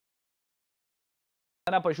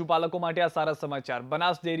પશુપાલકો માટે આ સારા સમાચાર।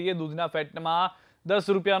 બનાસ ડેરીએ દૂધના ફેટમાં 10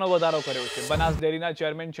 રૂપિયાનો વધારો કર્યો છે। બનાસ ડેરીના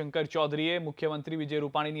ચેરમેન શંકર ચૌધરીએ મુખ્યમંત્રી વિજય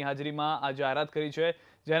રૂપાણીની હાજરીમાં આ જાહેરાત કરી છે,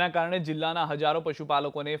 જેના કારણે જિલ્લાના હજારો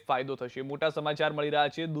પશુપાલકોને ફાયદો થશે। મોટા સમાચાર મળી રહ્યા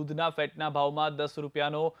છે। દૂધના ફેટના ભાવમાં 10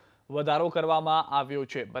 રૂપિયાનો વધારો કરવામાં આવ્યો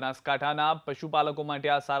છે। બનાસકાંઠાના પશુપાલકો માટે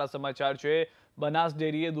આ સારા સમાચાર છે। બનાસ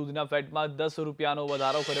ડેરીએ દૂધના ફેટમાં 10 રૂપિયાનો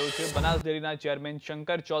વધારો કર્યો છે। બનાસ ડેરીના ચેરમેન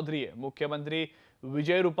શંકર ચૌધરીએ મુખ્યમંત્રી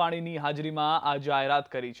વિજય રૂપાણીની હાજરીમાં આ જાહેરાત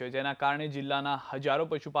કરી છે, જેના કારણે જિલ્લાના હજારો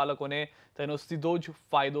પશુપાલકોને તેનો સીધો જ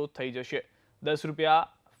ફાયદો થઈ જશે। 10 રૂપિયા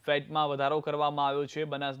ફેટમાં વધારો કરવામાં આવ્યો છે।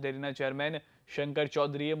 બનાસ ડેરીના ચેરમેન શંકર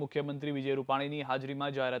ચૌધરીએ મુખ્યમંત્રી વિજય રૂપાણીની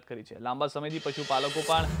હાજરીમાં જાહેરાત કરી છે। લાંબા સમયથી પશુપાલકો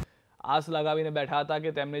પણ આસ લગાવીને બેઠા હતા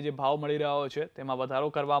કે તેમને જે ભાવ મળી રહ્યો છે તેમાં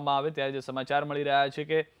વધારો કરવામાં આવે, ત્યારે જે સમાચાર મળી રહ્યા છે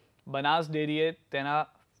કે બનાસ ડેરીએ તેના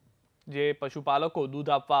જે પશુપાલકો દૂધ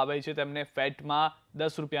આપવા આવે છે તેમને ફેટમાં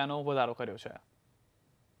 10 રૂપિયાનો વધારો કર્યો છે।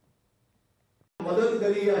 મદદ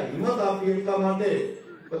કરી આ હિંમત આપી એટલા માટે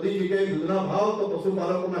બધી જગ્યાએ દૂધના ભાવ તો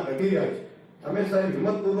પશુપાલકોના ઘટી રહ્યા છે। અમે સાહેબ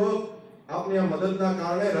હિંમતપૂર્વક આપની આ મદદના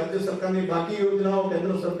કારણે રાજ્ય સરકારની બાકી યોજનાઓ,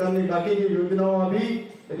 કેન્દ્ર સરકારની બાકી જે યોજનાઓ આવી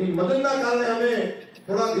એની મદદના કારણે અમે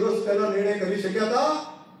થોડા દિવસ પહેલા નિર્ણય કરી શક્યા હતા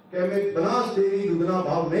કે અમે બનાસ ડેરી દૂધના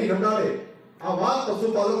ભાવ નહીં ઘટાડે। આ વાત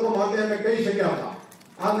પશુપાલકો માટે અમે કહી શક્યા હતા।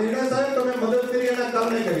 આ નિર્ણય સાહેબ તમે મદદ કરી એના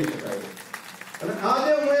કારણે કરી શકાય અને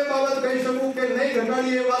આજે હું એ બાબત કહી શકું કે નહીં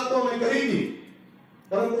ઘટાડી એ વાત તો અમે કરી હતી,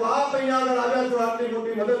 પરંતુ આપ અહીંયા આગળ આવ્યા છો, આટલી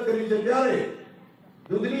મોટી મદદ કરી છે, ત્યારે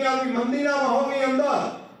દૂધની આવી મંદીના માહોલની અંદર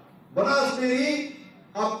બનાસ ડેરી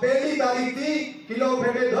આ 1લી તારીખથી કિલો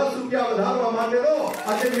ફેટે 10 રૂપિયા વધારવા માટેનો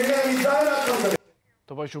આજે નિર્ણયની જાહેરાત કરી।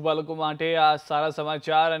 તો પશુપાલકો માટે આ સારા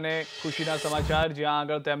સમાચાર અને ખુશીના સમાચાર, જ્યાં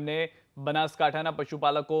આગળ તેમને બનાસકાંઠાના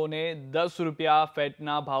પશુપાલકોને 10 રૂપિયા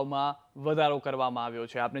ફેટના ભાવમાં વધારો કરવામાં આવ્યો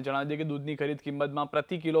છે। આપને જણાવી દઈએ કે દૂધની ખરીદ કિંમતમાં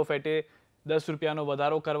પ્રતિ કિલો ફેટે 10 રૂપિયાનો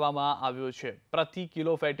વધારો કરવામાં આવ્યો છે। પ્રતિ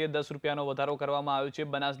કિલો ફેટે 10 રૂપિયાનો વધારો કરવામાં આવ્યો છે।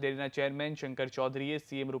 બનાસ ડેરીના ચેરમેન શંકર ચૌધરીએ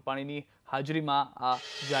સીએમ રૂપાણીની હાજરીમાં આ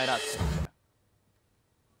જાહેરાત કરી છે।